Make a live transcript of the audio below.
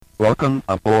Welcome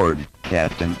aboard,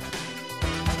 Captain.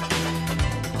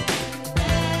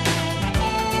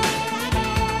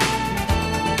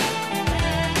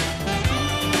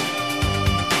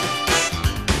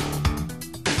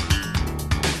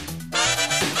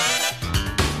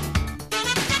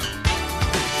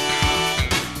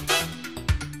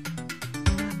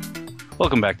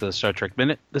 Welcome back to the Star Trek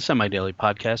Minute, the semi-daily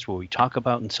podcast where we talk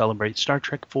about and celebrate Star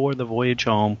Trek IV: The Voyage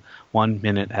Home 1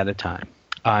 minute at a time.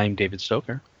 I'm David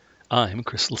Stoker. I'm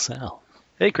Chris LaSalle.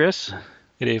 Hey, Chris.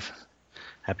 Hey, Dave.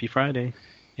 Happy Friday.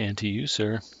 And to you,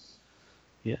 sir.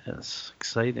 Yes,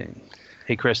 exciting.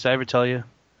 Hey, Chris, did I ever tell you?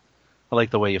 I like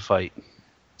the way you fight.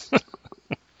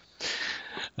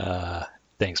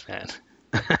 Thanks, man.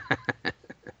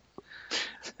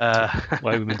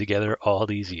 Why we've been together all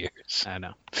these years. I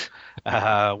know.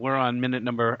 We're on minute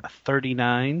number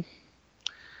 39,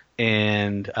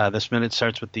 and this minute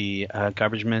starts with the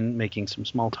garbage man making some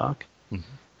small talk,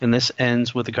 and this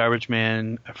ends with the garbage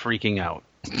man freaking out.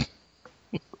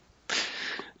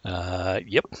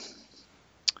 Yep.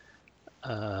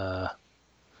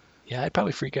 Yeah, I'd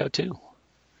probably freak out too.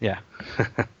 Yeah.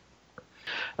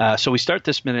 So we start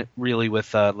this minute really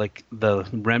with like the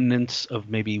remnants of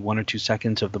maybe 1 or 2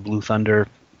 seconds of the Blue Thunder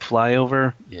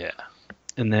flyover. Yeah.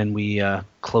 And then we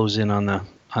close in on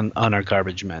our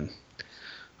garbage men.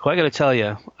 Who I got to tell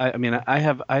you, I mean, I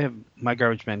have my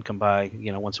garbage men come by,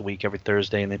 once a week, every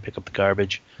Thursday, and they pick up the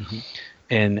garbage. Mm-hmm.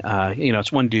 And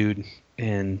it's one dude,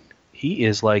 and he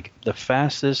is like the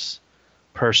fastest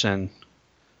person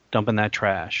dumping that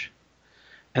trash.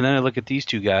 And then I look at these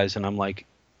two guys, and I'm like,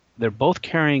 they're both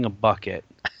carrying a bucket,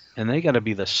 and they got to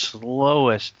be the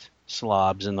slowest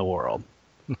slobs in the world.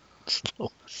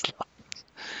 Slowest slobs.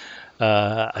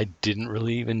 I didn't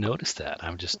really even notice that.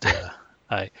 I'm just,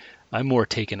 I'm more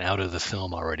taken out of the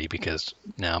film already because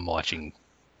now I'm watching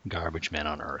Garbage Men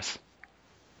on Earth.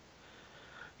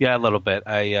 Yeah, a little bit.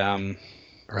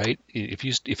 Right?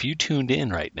 If you tuned in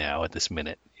right now at this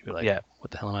minute, you'd be like, yeah.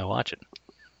 What the hell am I watching?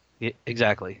 Yeah,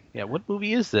 exactly. Yeah, what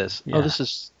movie is this? Yeah. Oh, this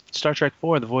is Star Trek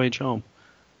IV: The Voyage Home.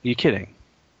 Are you kidding?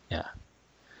 Yeah.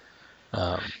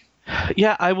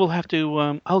 Yeah, I will have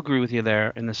to. I'll agree with you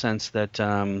there in the sense that,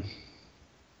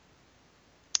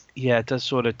 yeah, it does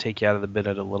sort of take you out of the bit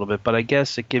a little bit, but I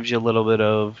guess it gives you a little bit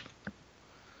of,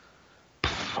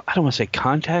 I don't want to say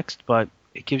context, but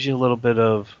it gives you a little bit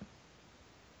of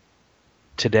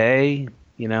today,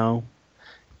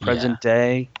 present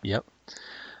day. Yep.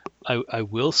 I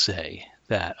will say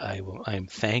that I'm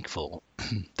thankful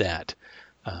that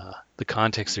the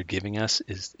context they're giving us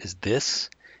is this,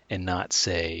 and not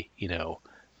say,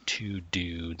 two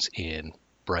dudes in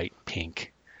bright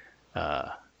pink,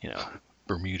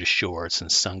 Bermuda shorts and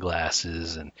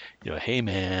sunglasses and, hey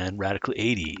man, radical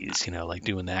 80s, like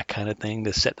doing that kind of thing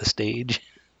to set the stage.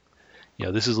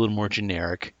 This is a little more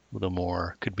generic, a little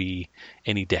more, could be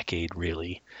any decade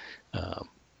really.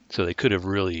 So they could have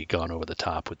really gone over the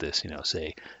top with this,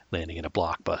 say landing in a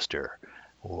Blockbuster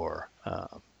or,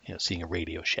 seeing a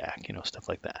Radio Shack, stuff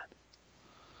like that.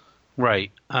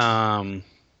 Right. Yeah.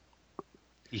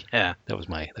 That was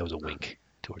a wink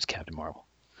towards Captain Marvel.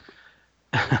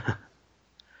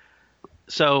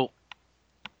 So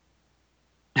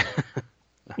I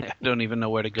don't even know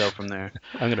where to go from there.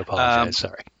 I'm going to apologize.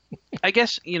 Sorry. I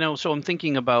guess, so I'm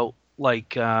thinking about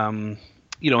like,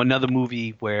 another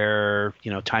movie where,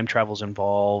 time travel's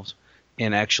involved,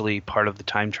 and actually part of the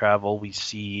time travel we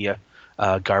see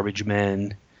garbage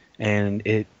men, and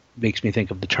it makes me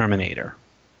think of the Terminator.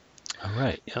 All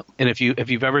right. Yep. And if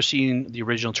you've ever seen the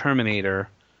original Terminator,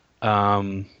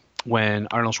 when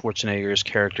Arnold Schwarzenegger's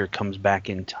character comes back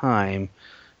in time,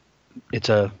 it's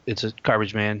a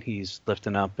garbage man. He's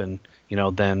lifting up, and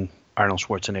then Arnold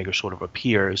Schwarzenegger sort of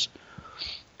appears.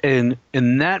 And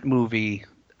in that movie,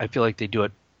 I feel like they do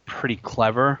it pretty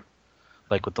clever,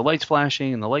 like with the lights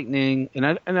flashing and the lightning.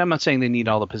 And I'm not saying they need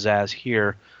all the pizzazz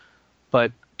here,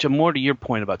 but to your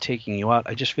point about taking you out,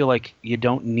 I just feel like you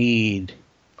don't need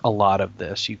a lot of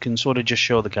this. You can sort of just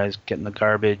show the guys getting the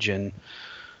garbage and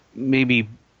maybe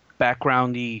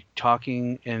backgroundy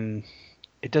talking, and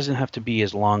it doesn't have to be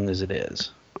as long as it is.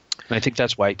 And I think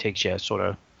that's why it takes you sort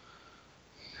of,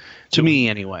 to me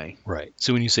anyway. Right.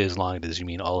 So when you say as long as, you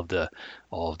mean all the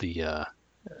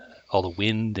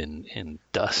wind and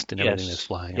dust and everything that's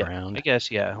flying around? I guess,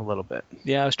 yeah, a little bit.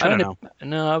 Yeah, I was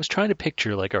trying to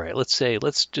picture, like, all right,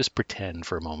 let's just pretend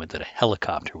for a moment that a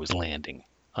helicopter was landing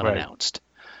unannounced.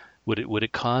 Right. Would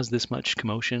it cause this much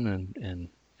commotion? And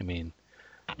I mean,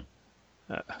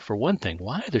 for one thing,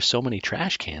 why are there so many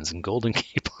trash cans in Golden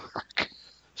Gate Park?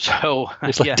 So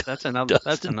that's another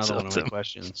one of my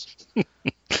questions.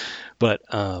 But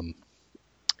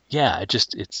yeah,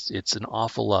 it's an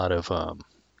awful lot of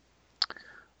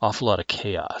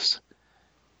chaos.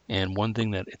 And one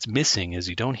thing that it's missing is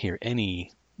you don't hear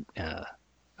any,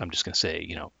 I'm just going to say,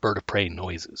 bird of prey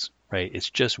noises, right? It's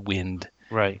just wind.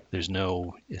 Right. There's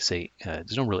no,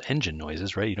 there's no real engine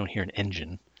noises, right? You don't hear an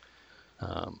engine.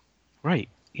 Right.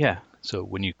 Yeah. So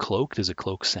when you cloak, does a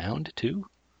cloak sound too?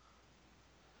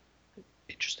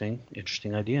 Interesting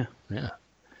idea. Yeah.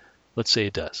 Let's say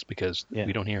it does, because Yeah.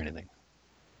 we don't hear anything.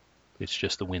 It's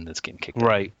just the wind that's getting kicked out.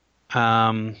 Right.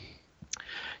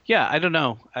 Yeah, I don't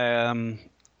know.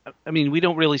 I mean, we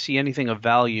don't really see anything of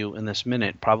value in this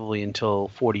minute, probably until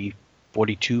 40,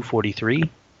 42, 43.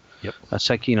 Yep.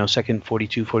 Second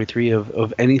 42, 43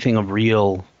 of anything of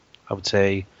real, I would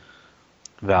say,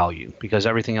 value, because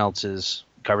everything else is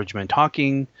garbage men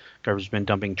talking, garbage men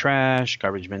dumping trash,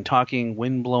 garbage men talking,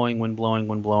 wind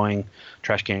blowing,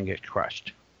 trash can get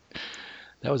crushed.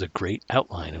 That was a great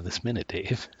outline of this minute,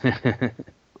 Dave.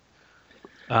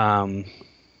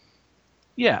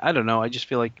 Yeah, I don't know. I just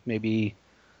feel like maybe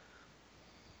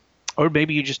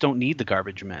you just don't need the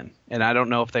garbage men. And I don't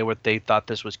know if they thought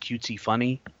this was cutesy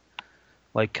funny,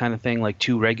 like kind of thing, like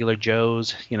two regular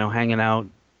Joes, hanging out,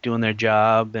 doing their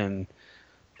job, and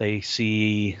they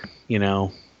see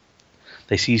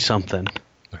something.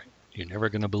 Right. You're never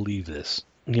going to believe this.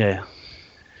 Yeah.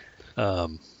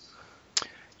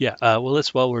 Yeah. Well,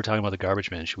 while we're talking about the garbage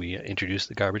men, should we introduce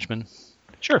the garbage men?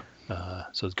 Sure.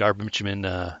 So it's garbage men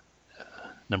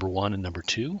number 1 and number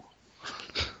 2.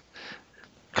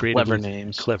 Clever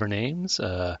names. Clever names.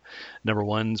 Number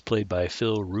 1's played by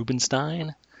Phil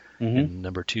Rubenstein, and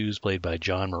number 2's played by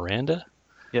John Miranda.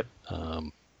 Yep.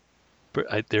 I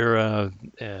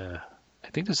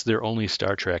think this is their only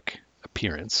Star Trek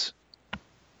appearance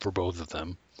for both of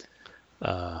them.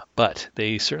 But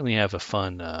they certainly have a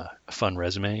fun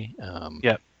resume.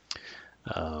 Yep.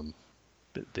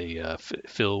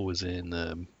 Phil was in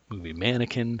the movie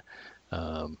Mannequin.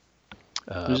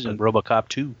 Who's in RoboCop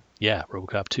 2? Yeah,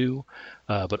 RoboCop 2,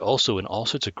 but also in all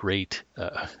sorts of great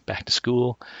Back to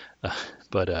School,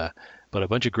 but a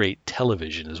bunch of great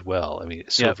television as well. I mean,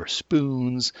 Silver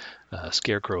Spoons,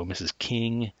 Scarecrow, Mrs.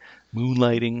 King,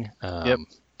 Moonlighting.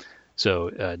 So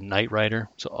Knight Rider.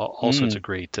 So all sorts of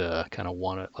great kind of I'm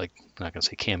not going to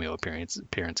say cameo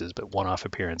appearances, but one-off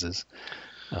appearances.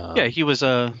 Yeah, he was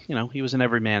an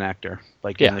everyman actor,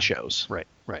 in the shows. Right.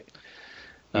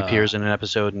 He appears in an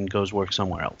episode and goes work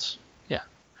somewhere else. Yeah.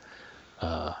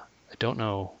 I don't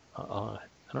know. I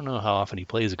don't know how often he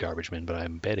plays a garbage man, but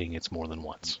I'm betting it's more than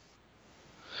once.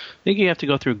 I think you have to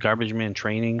go through garbage man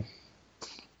training.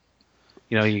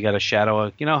 You got to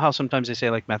shadow. How sometimes they say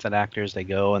method actors, they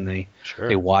go and they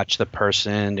watch the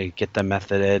person, they get them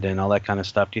methoded and all that kind of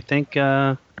stuff. Do you think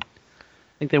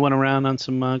they went around on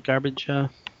some garbage?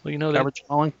 Garbage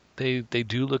hauling. They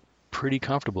do look pretty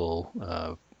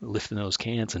comfortable lifting those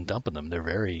cans and dumping them. They're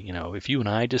very, if you and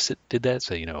I just did that,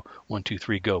 say, 1, 2,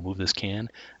 3, go, move this can,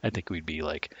 I think we'd be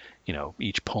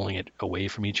each pulling it away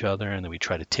from each other, and then we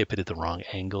try to tip it at the wrong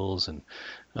angles. And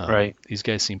right. These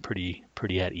guys seem pretty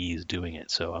at ease doing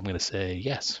it. So I'm going to say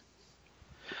yes.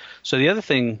 So the other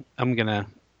thing I'm going to,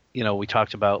 we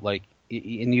talked about,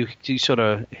 and you sort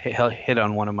of hit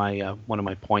on one of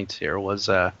my points here was,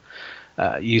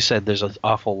 you said there's an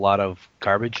awful lot of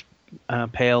garbage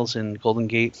pails in Golden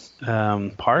Gate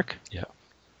Park. Yeah.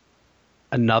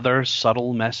 Another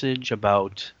subtle message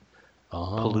about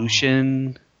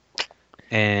pollution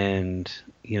and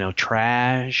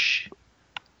trash.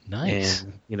 Nice.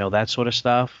 And that sort of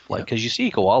stuff. Because you see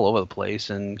it go all over the place,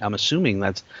 and I'm assuming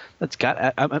that's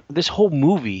got this whole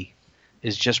movie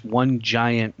is just one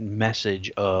giant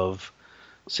message of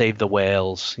save the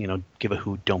whales, give a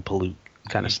hoot, don't pollute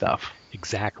kind of stuff.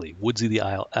 Exactly. Woodsy the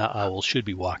owl should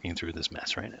be walking through this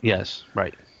mess right now. Yes,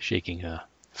 right. Shaking a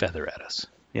feather at us.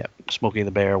 Yeah, Smokey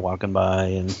the Bear walking by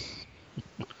and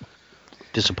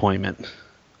disappointment.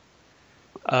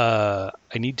 I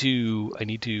need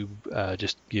to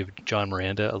just give John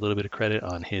Miranda a little bit of credit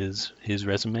on his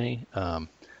resume.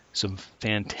 Some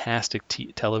fantastic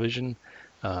television.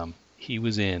 He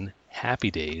was in Happy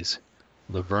Days,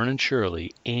 Laverne and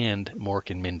Shirley, and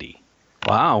Mork and Mindy.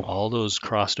 Wow. All those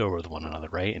crossed over with one another,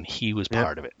 right? And he was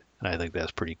part of it. And I think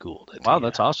that's pretty cool.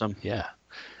 That's awesome. Yeah.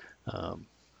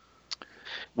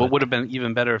 What would have been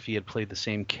even better if he had played the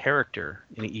same character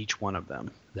in each one of them.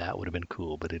 That would have been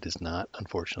cool, but it is not,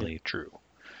 unfortunately, true.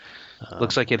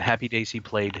 Looks like in Happy Days he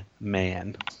played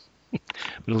man. But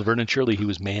in Laverne and Shirley, he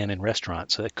was man in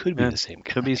restaurant, so that could be the same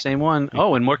guy. Could be the same one.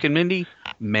 Oh, and Mork and Mindy,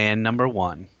 man number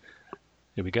 1.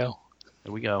 Here we go.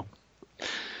 There we go.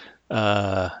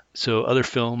 So other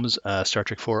films, Star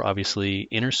Trek 4, obviously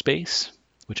Inner Space,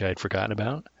 which I had forgotten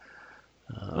about.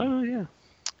 Oh yeah.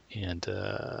 And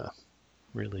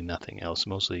really nothing else.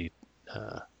 Mostly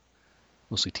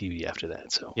TV after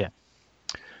that. So Yeah.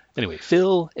 anyway,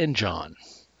 Phil and John.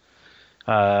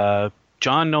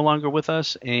 John no longer with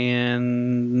us,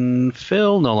 and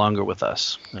Phil no longer with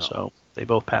us. Oh. So they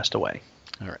both passed away.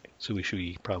 All right. So we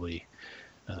should probably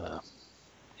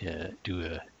do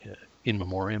a in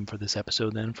memoriam for this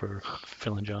episode then for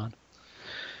Phil and John.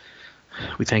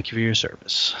 We thank you for your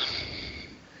service.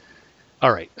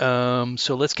 All right.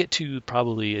 So let's get to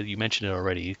probably, you mentioned it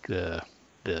already, the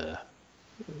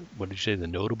what did you say, the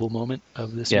notable moment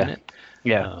of this minute?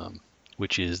 Yeah.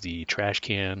 Which is the trash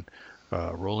can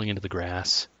rolling into the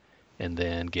grass and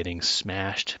then getting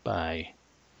smashed by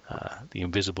the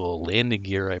invisible landing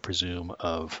gear, I presume,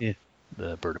 of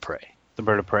the bird of prey. The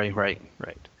bird of prey, right.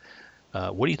 Right.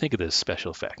 What do you think of this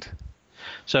special effect?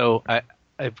 So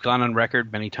I've gone on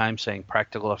record many times saying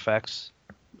practical effects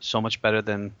so much better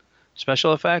than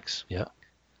special effects. Yeah.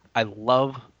 I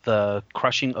love the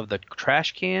crushing of the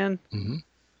trash can,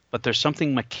 but there's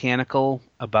something mechanical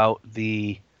about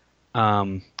the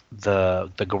ground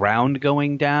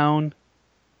going down,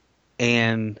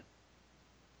 and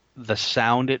the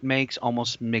sound it makes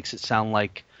almost makes it sound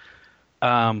like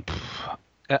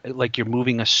you're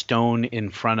moving a stone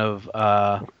in front of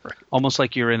almost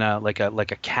like you're in a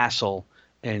castle,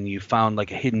 and you found like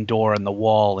a hidden door in the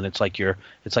wall, and it's like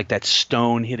that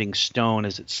stone hitting stone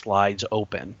as it slides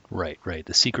open. Right.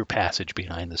 The secret passage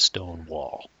behind the stone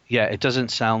wall. Yeah, it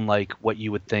doesn't sound like what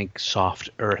you would think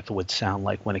soft earth would sound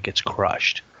like when it gets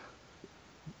crushed.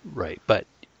 Right, but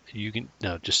you can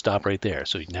now just stop right there.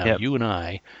 So now you and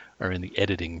I are in the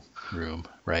editing room,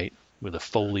 right, with the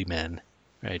Foley men,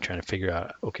 right, trying to figure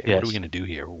out, okay, what are we going to do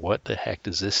here? What the heck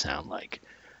does this sound like?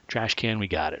 Trash can, we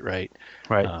got it, right?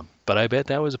 Right. But I bet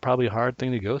that was probably a hard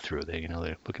thing to go through.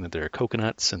 They're looking at their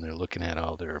coconuts, and they're looking at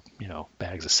all their,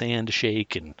 bags of sand to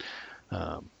shake, and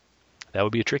that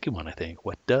would be a tricky one, I think.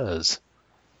 What does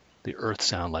the earth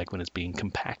sound like when it's being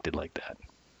compacted like that?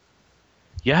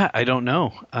 Yeah, I don't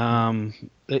know.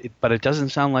 But it doesn't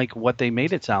sound like what they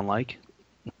made it sound like.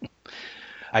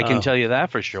 I can tell you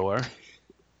that for sure.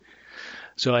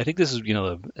 So I think this is,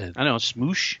 I know,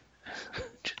 smoosh.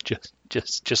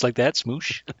 just like that,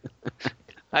 smoosh.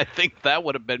 I think that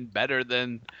would have been better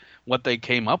than what they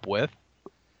came up with.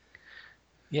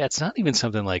 Yeah, it's not even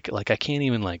something like I can't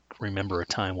even remember a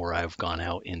time where I've gone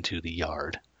out into the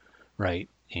yard, right?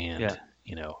 And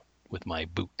with my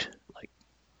boot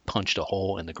punched a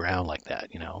hole in the ground like that,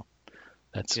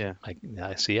 That's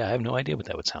I see. I have no idea what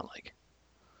that would sound like.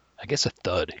 I guess a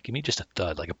thud. Give me just a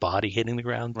thud, like a body hitting the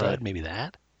ground thud. Right. Maybe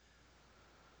that.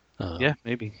 Yeah,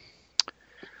 maybe.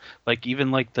 Like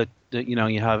even like the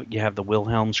you have the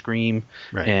Wilhelm scream,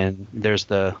 right. And there's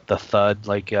the thud,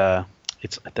 like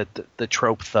it's the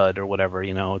trope thud or whatever.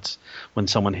 It's when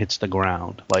someone hits the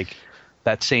ground, like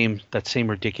that same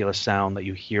ridiculous sound that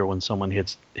you hear when someone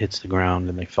hits the ground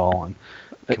and they fall. And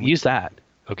use that.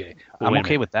 Okay, I'm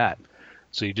okay with that.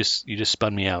 So you just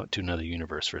spun me out to another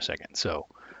universe for a second. So,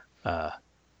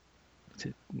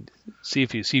 see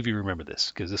if you remember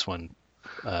this, because this one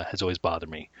has always bothered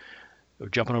me. We're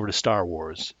jumping over to Star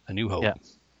Wars: A New Hope. Yeah.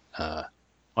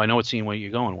 I know what scene what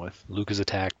you're going with. Luke is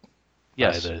attacked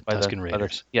by the Tusken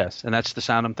Raiders. Yes, and that's the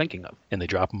sound I'm thinking of. And they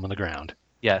drop him on the ground.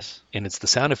 Yes. And it's the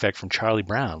sound effect from Charlie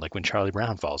Brown, like when Charlie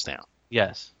Brown falls down.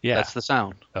 Yes. Yeah. That's the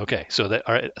sound. Okay. So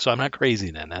all right. So I'm not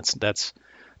crazy then. That's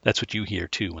what you hear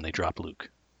too when they drop Luke.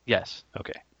 Yes.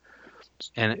 Okay.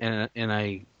 And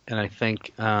I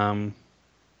think I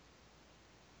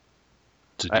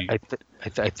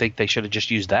think they should have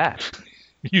just used that.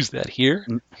 Use that here?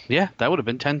 Yeah, that would have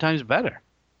been 10 times better.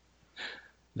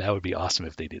 That would be awesome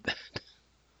if they did that.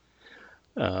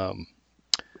 I'm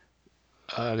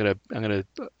gonna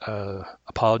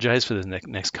apologize for the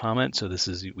next comment. So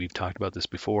we've talked about this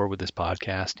before with this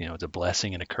podcast. It's a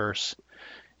blessing and a curse.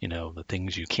 The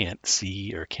things you can't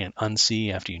see or can't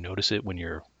unsee after you notice it when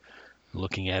you're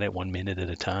looking at it 1 minute at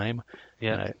a time.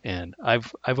 Yeah. And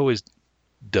I've always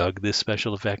dug this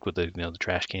special effect with the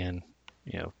trash can,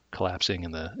 collapsing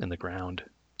and the ground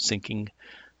sinking.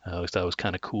 I always thought it was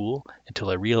kind of cool until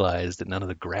I realized that none of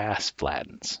the grass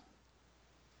flattens.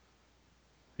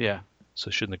 Yeah.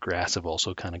 So shouldn't the grass have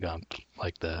also kind of gone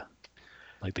like the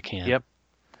can? Yep.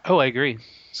 Oh, I agree.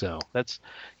 So there's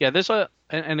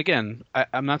and again,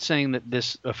 I'm not saying that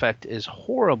this effect is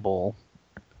horrible,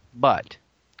 but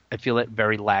I feel it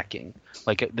very lacking.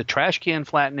 Like the trash can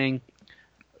flattening,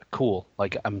 cool.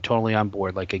 Like I'm totally on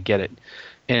board. Like I get it.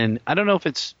 And I don't know if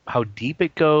it's how deep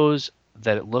it goes,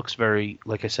 that it looks very,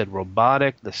 like I said,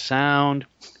 robotic. The sound,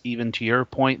 even to your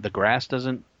point, the grass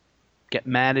doesn't get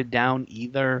matted down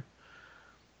either.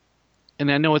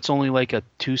 And I know it's only like a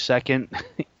 2-second,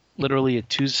 literally a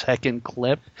 2-second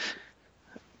clip,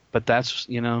 but that's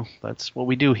what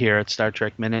we do here at Star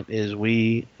Trek Minute is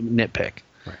we nitpick.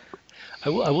 I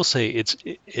will say it's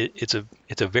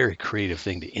a very creative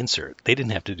thing to insert. They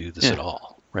didn't have to do this at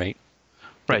all, right?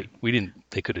 Right. We didn't.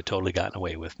 They could have totally gotten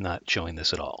away with not showing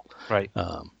this at all. Right.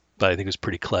 But I think it was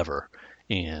pretty clever,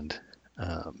 and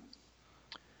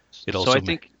it also. So I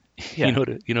think, yeah. You know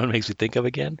what it makes me think of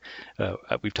again?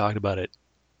 We've talked about it,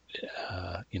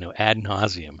 ad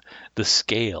nauseum. The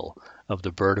scale of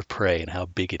the bird of prey and how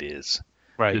big it is.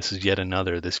 Right. This is yet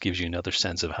another. This gives you another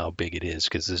sense of how big it is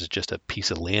because this is just a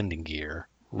piece of landing gear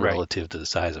relative to the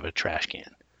size of a trash can.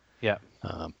 Yeah.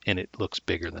 And it looks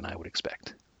bigger than I would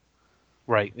expect.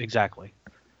 Right. Exactly.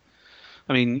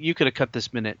 I mean, you could have cut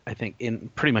this minute, I think, in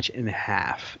pretty much in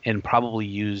half, and probably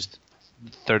used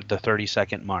the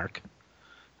 30-second mark.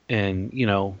 And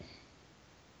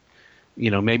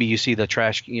maybe you see the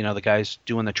trash. The guys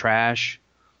doing the trash.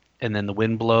 And then the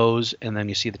wind blows, and then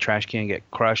you see the trash can get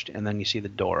crushed, and then you see the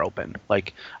door open.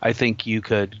 Like, I think you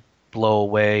could blow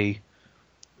away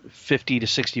 50 to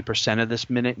 60% of this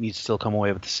minute, and you'd still come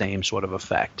away with the same sort of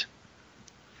effect.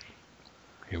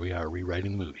 Here we are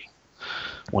rewriting the movie.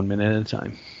 1 minute at a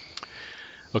time.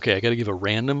 Okay, I got to give a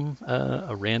random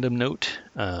note.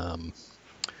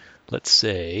 Let's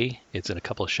say it's in a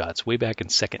couple of shots, way back in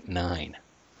second 9.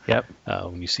 Yep.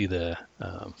 When you see the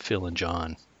Phil and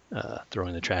John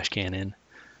throwing the trash can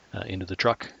into the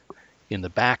truck. In the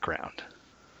background,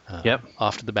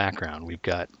 off to the background, we've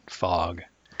got fog,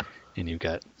 and you've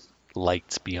got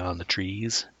lights beyond the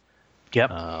trees.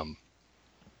 Yep.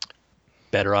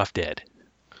 Better Off Dead.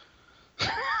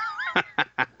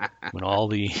 when all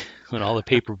the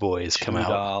paper boys come out,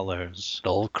 $2. the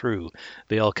whole crew,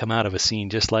 they all come out of a scene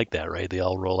just like that, right? They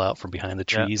all roll out from behind the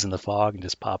trees in the fog and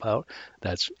just pop out.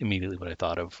 That's immediately what I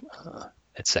thought of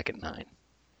at second 9.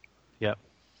 Yep.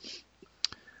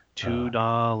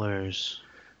 $2.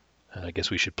 I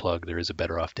guess we should plug. There is a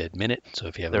Better Off Dead minute, so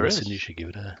if you haven't listened, you should give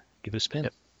it a spin.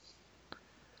 Yep.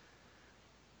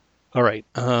 All right.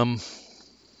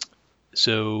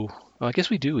 So I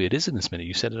guess we do. It is in this minute.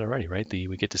 You said it already, right?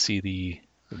 We get to see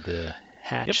the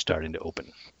hatch starting to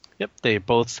open. Yep. They're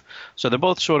both sort of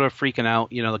freaking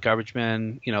out. The garbage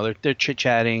men. They're chit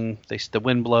chatting. The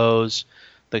wind blows.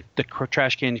 The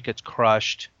trash can gets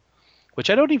crushed. Which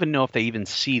I don't even know if they even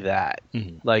see that.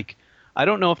 Mm-hmm. Like, I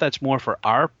don't know if that's more for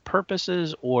our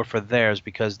purposes or for theirs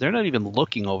because they're not even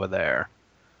looking over there.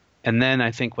 And then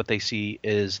I think what they see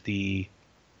is the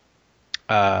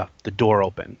door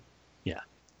open. Yeah.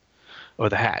 Or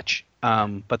the hatch.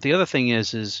 But the other thing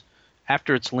is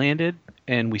after it's landed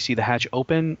and we see the hatch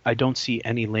open, I don't see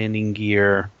any landing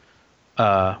gear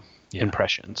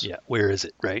impressions. Yeah. Where is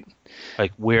it, right?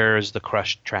 Like, where is the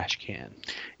crushed trash can?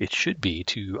 It should be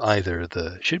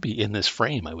should be in this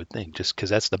frame, I would think, just because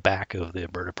that's the back of the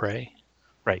bird of prey.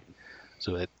 Right.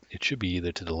 So it should be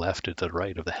either to the left or to the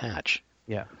right of the hatch.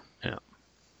 Yeah. Yeah.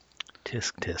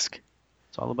 Tisk, tisk.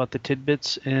 It's all about the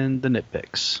tidbits and the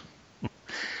nitpicks.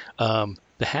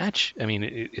 The hatch, I mean,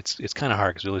 it's kind of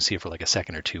hard because we only see it for like a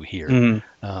second or two here.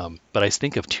 Mm-hmm. But I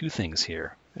think of two things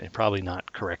here, and probably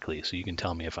not correctly, so you can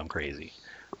tell me if I'm crazy.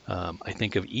 I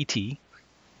think of E.T.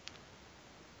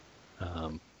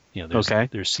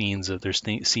 There's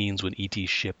scenes when E.T.'s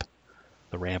ship,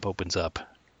 the ramp opens up,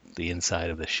 the inside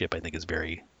of the ship I think is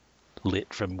very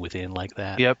lit from within like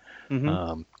that. Yep.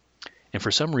 Mm-hmm. And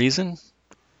for some reason,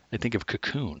 I think of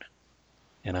Cocoon,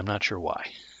 and I'm not sure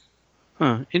why.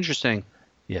 Huh. Interesting.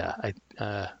 Yeah,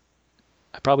 I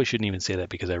probably shouldn't even say that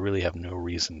because I really have no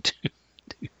reason to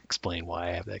explain why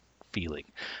I have that feeling.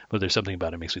 But there's something about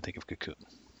it that makes me think of Cocoon.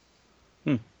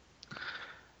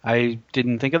 I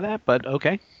didn't think of that, but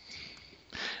okay.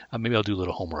 Maybe I'll do a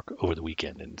little homework over the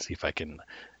weekend and see if I can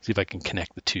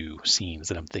connect the two scenes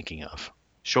that I'm thinking of.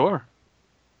 Sure.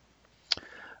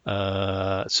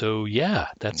 So yeah,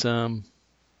 that's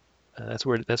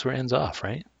where it ends off,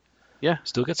 right? Yeah.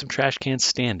 Still got some trash cans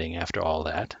standing after all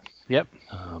that. Yep.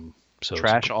 So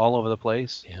trash all over the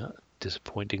place. Yeah,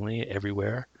 disappointingly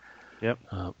everywhere. Yep.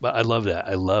 But I love that.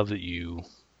 I love that you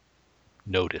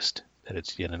noticed that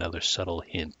it's yet another subtle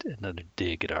hint, another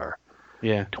dig at our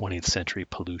 20th century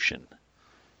pollution.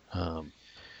 So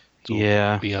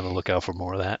be on the lookout for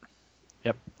more of that.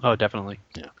 Yep. Oh, definitely.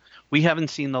 Yeah. We haven't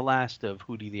seen the last of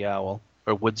Hootie the Owl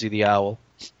or Woodsy the Owl.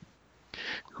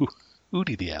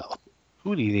 Hootie the Owl.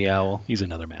 Hootie the Owl. He's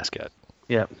another mascot.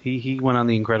 Yeah, he went on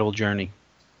the incredible journey.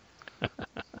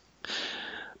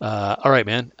 All right,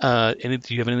 man. Do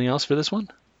you have anything else for this one?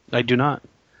 I do not.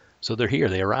 So they're here.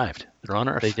 They arrived. They're on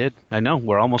Earth. They did. I know.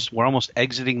 We're almost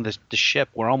exiting the ship.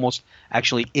 We're almost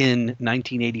actually in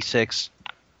 1986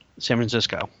 San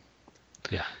Francisco.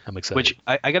 Yeah, I'm excited. Which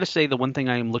I got to say, the one thing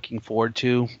I am looking forward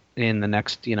to in the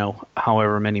next,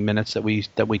 however many minutes that we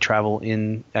travel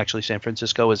in actually San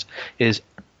Francisco is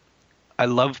I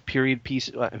love period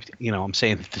piece. I'm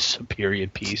saying that this is a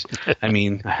period piece. I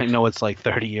mean, I know it's like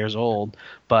 30 years old,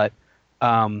 but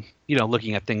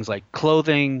looking at things like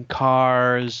clothing,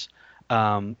 cars,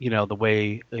 the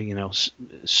way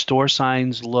store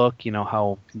signs look,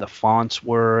 how the fonts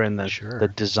were and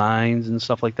the designs and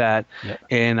stuff like that. Yep.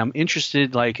 And I'm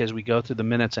interested, like, as we go through the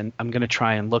minutes, and I'm going to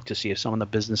try and look to see if some of the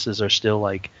businesses are still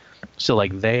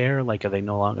there. Like, are they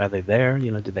there?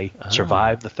 Did they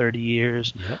survive the 30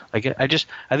 years? Yep. Like, I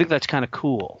think that's kind of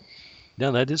cool.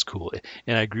 No, that is cool,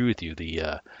 and I agree with you.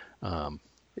 The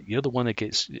the one that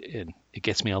gets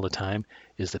me all the time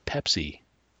is the Pepsi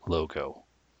logo.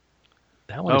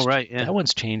 That one that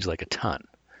one's changed like a ton.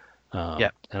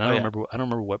 Yeah. And I don't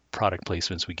remember what product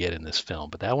placements we get in this film,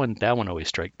 but that one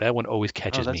always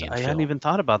catches me in film. I hadn't even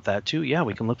thought about that too. Yeah,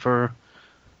 we can look for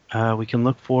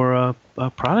a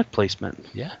product placement.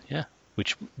 Yeah.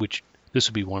 Which this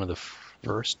would be one of the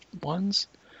first ones.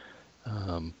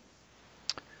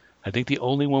 I think the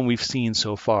only one we've seen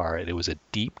so far, and it was a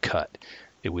deep cut.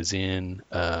 It was in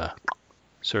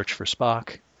Search for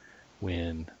Spock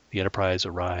when the Enterprise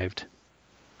arrived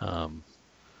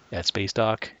at Space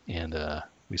Dock, and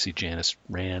we see Janice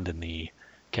Rand in the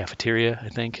cafeteria, I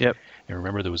think. Yep. And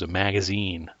remember, there was a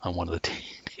magazine on one of the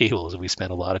tables, and we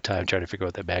spent a lot of time trying to figure out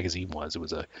what that magazine was. It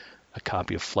was a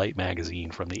copy of Flight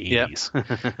magazine from the 80s.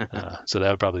 Yep. So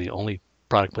that would probably be the only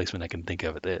product placement I can think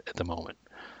of at the moment.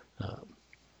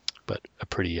 But a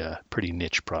pretty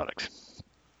niche product.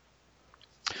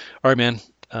 All right, man.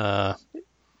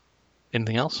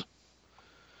 Anything else?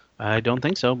 I don't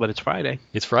think so, but it's Friday.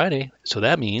 It's Friday, so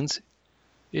that means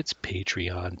it's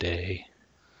Patreon Day.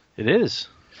 It is.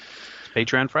 It's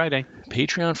Patreon Friday.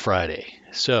 Patreon Friday.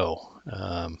 So,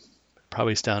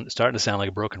 probably starting to sound like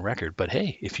a broken record, but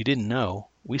hey, if you didn't know,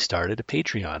 we started a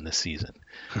Patreon this season.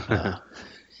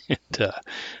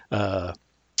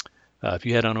 If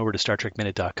you head on over to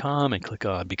StarTrekMinute.com and click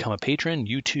on Become a Patron,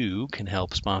 you too can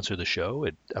help sponsor the show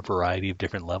at a variety of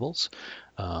different levels.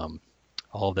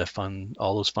 All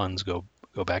those funds go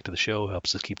back to the show,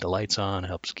 helps us keep the lights on,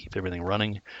 helps keep everything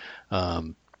running.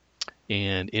 And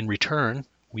in return,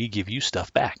 we give you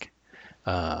stuff back.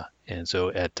 And so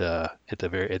at the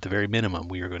very minimum,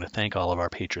 we are going to thank all of our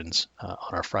patrons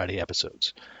on our Friday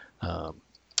episodes.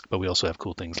 But we also have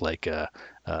cool things like what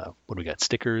do we got?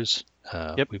 Stickers.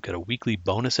 Yep. We've got a weekly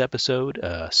bonus episode,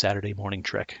 Saturday Morning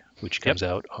Trek, which comes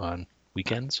out on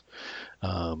weekends.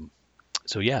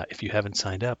 So yeah, if you haven't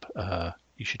signed up,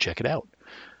 you should check it out.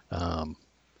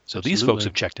 So these folks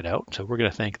have checked it out, so we're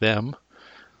going to thank them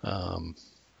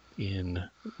in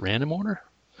random order.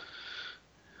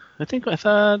 I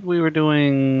thought we were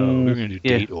doing. Oh, we're going to do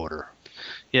date order.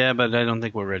 Yeah, but I don't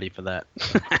think we're ready for that.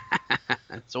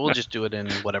 So we'll just do it in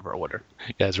whatever order.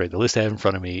 Yeah, that's right. The list I have in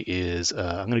front of me is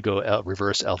I'm going to go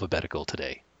reverse alphabetical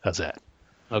today. How's that?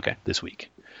 Okay. This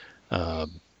week. So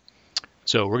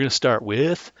we're going to start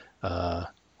with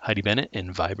Heidi Bennett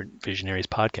and Vibrant Visionaries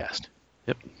podcast.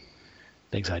 Yep.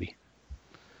 Thanks, Heidi.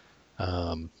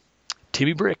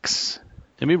 Timmy Bricks.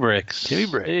 Timmy Bricks.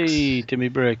 Hey, Timmy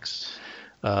Bricks.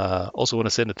 Also want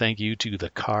to send a thank you to the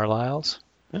Carlyles.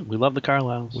 Yeah, we love the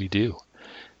Carlyles. We do.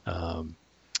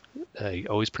 I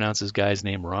always pronounce this guy's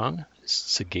name wrong.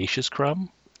 Sagacious Crumb.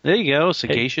 There you go,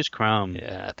 Sagacious Crumb.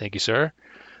 Yeah, thank you, sir.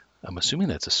 I'm assuming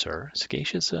that's a sir.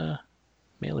 Sagacious,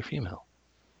 male or female?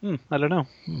 I don't know.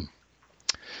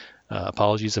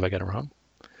 Apologies if I got it wrong.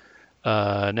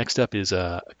 Next up is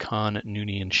Con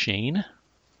Noonian Shane.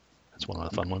 That's one of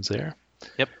the fun ones there.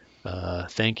 Yep.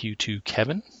 Thank you to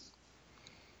Kevin.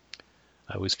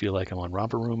 I always feel like I'm on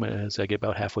Romper Room as I get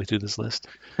about halfway through this list.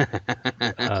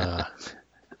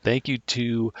 Thank you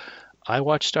to I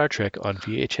watch Star Trek on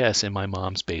VHS in my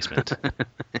mom's basement.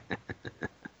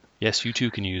 Yes, you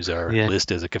too can use our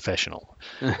list as a confessional.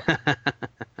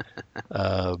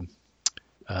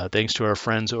 Thanks to our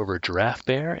friends over at Giraffe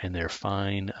Bear and their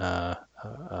fine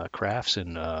crafts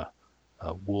and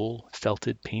wool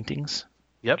felted paintings.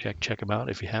 Yep. Check them out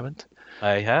if you haven't.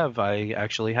 I have. I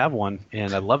actually have one,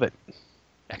 and I love it.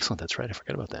 Excellent. That's right. I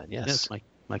forgot about that. Yes.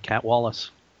 My cat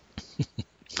Wallace.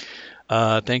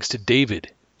 Thanks to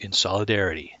David in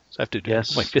Solidarity. So I have to do my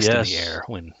fist in the air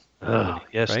when.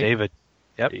 Yes, right? David.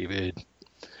 Yep. David.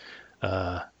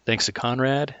 Thanks to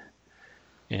Conrad.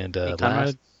 And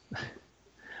Conrad.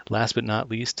 Last but not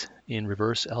least, in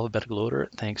reverse alphabetical order,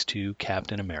 thanks to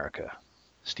Captain America.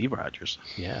 Steve Rogers.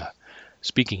 Yeah.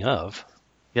 speaking of,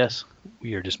 Yes.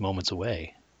 we are just moments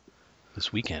away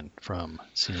this weekend from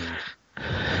seeing.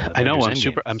 I know.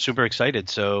 I'm super excited.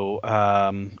 So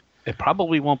it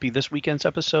probably won't be this weekend's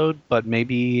episode, but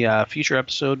maybe a future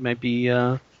episode might be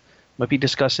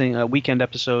discussing a weekend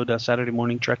episode, a Saturday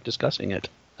morning Trek discussing it.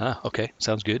 Okay,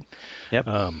 sounds good. Yep.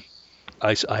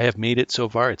 I have made it so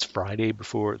far. It's Friday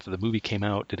before the movie came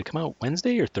out. Did it come out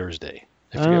Wednesday or Thursday?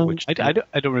 I forget which. I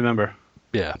don't remember.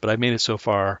 Yeah, but I made it so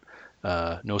far.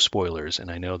 No spoilers,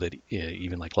 and I know that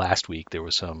even like last week there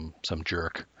was some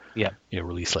jerk. Yeah.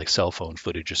 Released like cell phone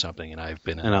footage or something, and I've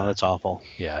been. I know that's awful.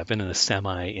 Yeah, I've been in a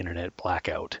semi-internet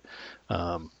blackout,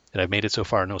 and I've made it so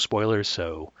far. No spoilers,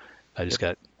 so I just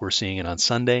we're seeing it on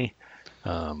Sunday.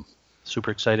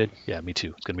 Super excited. Yeah, me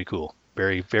too. It's gonna be cool.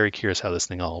 Very, very curious how this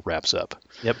thing all wraps up.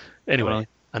 Yep. Anyway, Totally.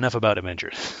 Enough about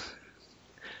Avengers.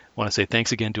 Want to say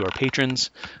thanks again to our patrons.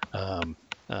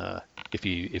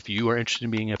 If you are interested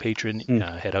in being a patron,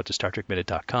 head out to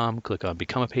StarTrekMinute.com, click on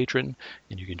Become a Patron,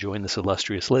 and you can join this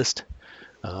illustrious list.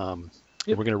 We're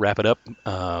going to wrap it up.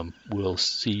 We'll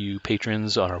see you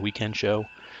patrons on our weekend show,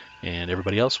 and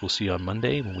everybody else, we'll see you on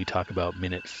Monday when we talk about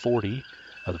minute 40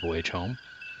 of the Voyage Home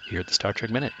here at the Star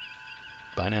Trek Minute.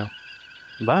 Bye now.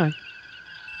 Bye.